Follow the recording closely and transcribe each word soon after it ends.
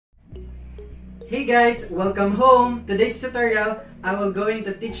Hey guys, welcome home! Today's tutorial, I will going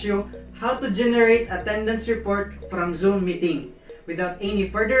to teach you how to generate attendance report from Zoom meeting. Without any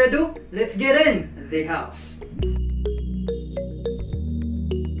further ado, let's get in the house.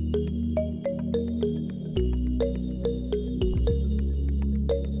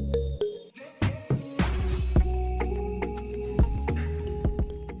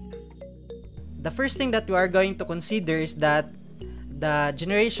 The first thing that we are going to consider is that the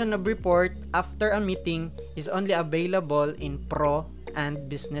generation of report after a meeting is only available in Pro and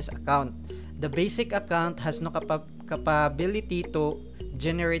Business account. The basic account has no capability to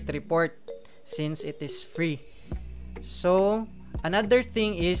generate report since it is free. So another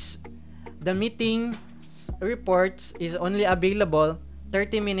thing is the meeting reports is only available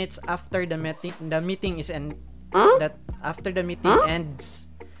 30 minutes after the meeting is after the meeting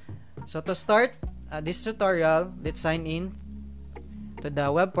ends. So to start this tutorial, let's sign in to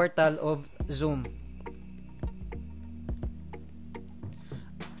the web portal of Zoom.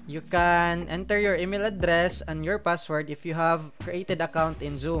 You can enter your email address and your password if you have created account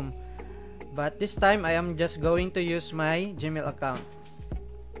in Zoom. But this time I am just going to use my Gmail account.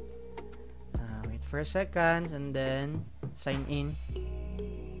 Wait for a second and then sign in.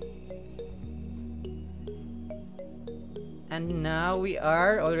 And now we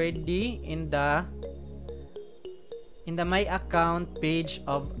are already in the my account page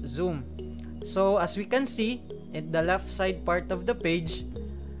of Zoom. So as we can see in the left side part of the page,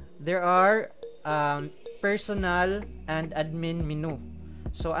 there are personal and admin menu.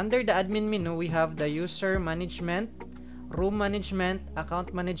 So under the admin menu, we have the user management, room management,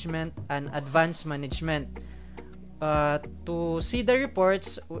 account management, and advanced management. To see the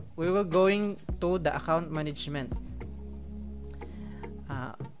reports, we will going to the account management.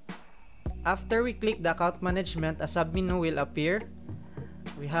 After we click the account management, a submenu will appear.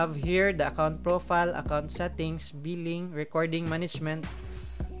 We have here the account profile, account settings, billing, recording management,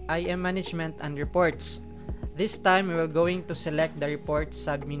 IM management, and reports. This time we will going to select the reports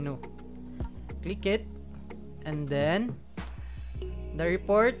submenu. Click it, and then the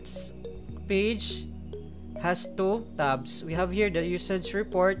reports page has two tabs. We have here the usage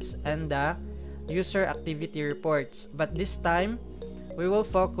reports and the user activity reports, but this time we will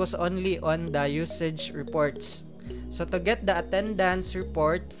focus only on the usage reports. So to get the attendance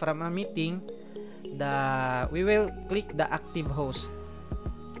report from a meeting, we will click the active host.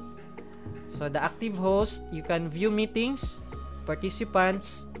 So the active host, you can view meetings,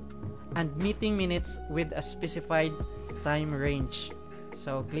 participants, and meeting minutes with a specified time range.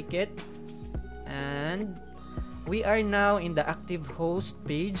 So click it, and we are now in the active host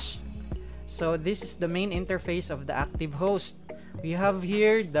page. So this is the main interface of the active host. We have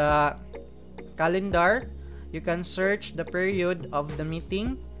here the calendar. You can search the period of the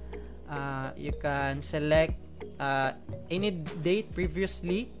meeting. You can select any date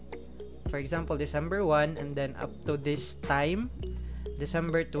previously, for example December 1, and then up to this time,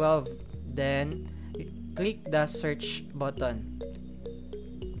 December 12. Then you click the search button.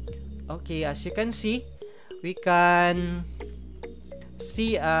 Okay, as you can see, we can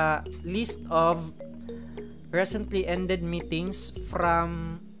see a list of recently ended meetings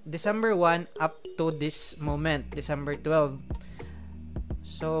from December 1 up to this moment, December 12.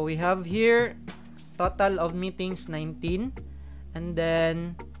 So we have here total of meetings 19, and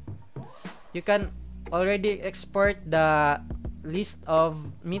then you can already export the list of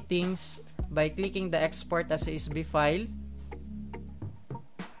meetings by clicking the export as CSV file.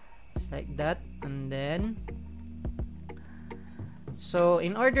 Just like that. And then so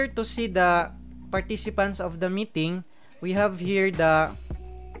in order to see the participants of the meeting, we have here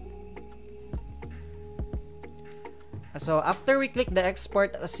so after we click the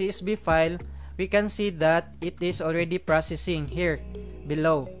export as CSV file, we can see that it is already processing here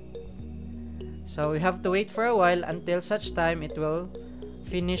below. So we have to wait for a while until such time it will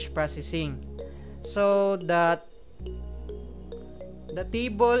finish processing. So the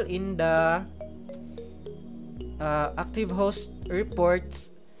table in the active host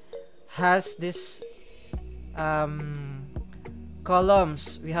reports has this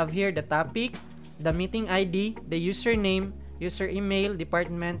columns. We have here the topic, the meeting ID, the username, user email,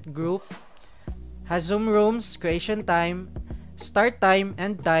 department, group, has Zoom rooms, creation time, start time,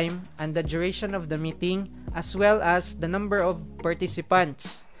 end time, and the duration of the meeting, as well as the number of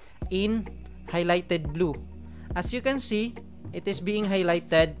participants in highlighted blue. As you can see, it is being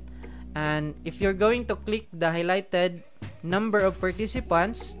highlighted, and if you're going to click the highlighted number of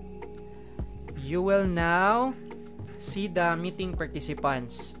participants, you will now see the meeting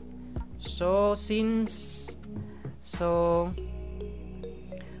participants. So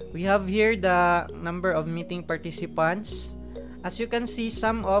We have here the number of meeting participants. As you can see,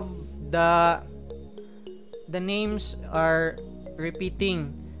 some of the names are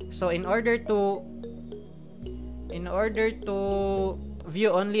repeating. So in order to view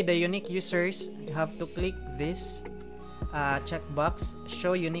only the unique users, you have to click this checkbox,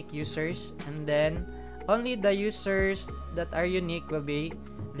 show unique users, and then only the users that are unique will be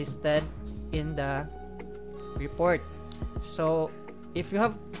listed in the report. So if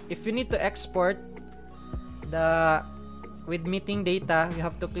you need to export the with meeting data, you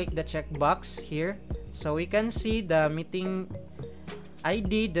have to click the checkbox here, so we can see the meeting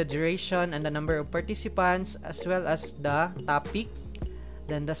ID, the duration, and the number of participants, as well as the topic,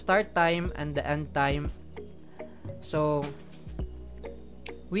 then the start time and the end time. So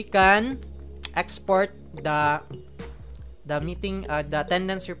we can export the meeting the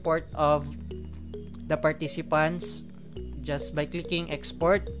attendance report of the participants just by clicking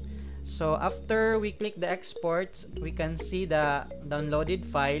export. So after we click the export, we can see the downloaded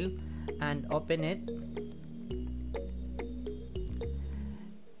file and open it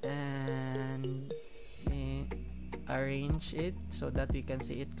and arrange it so that we can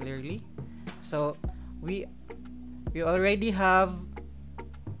see it clearly. So we already have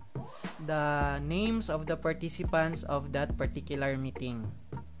the names of the participants of that particular meeting.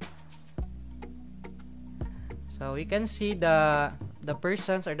 So we can see the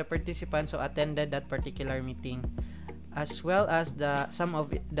persons or the participants who attended that particular meeting, as well as some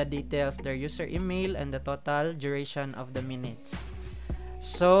of the details, their user email, and the total duration of the minutes.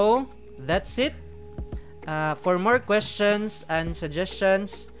 So that's it. For more questions and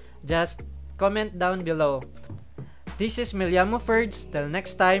suggestions, just comment down below. This is Miliamo Ferds. Till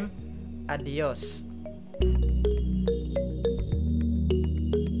next time, adios.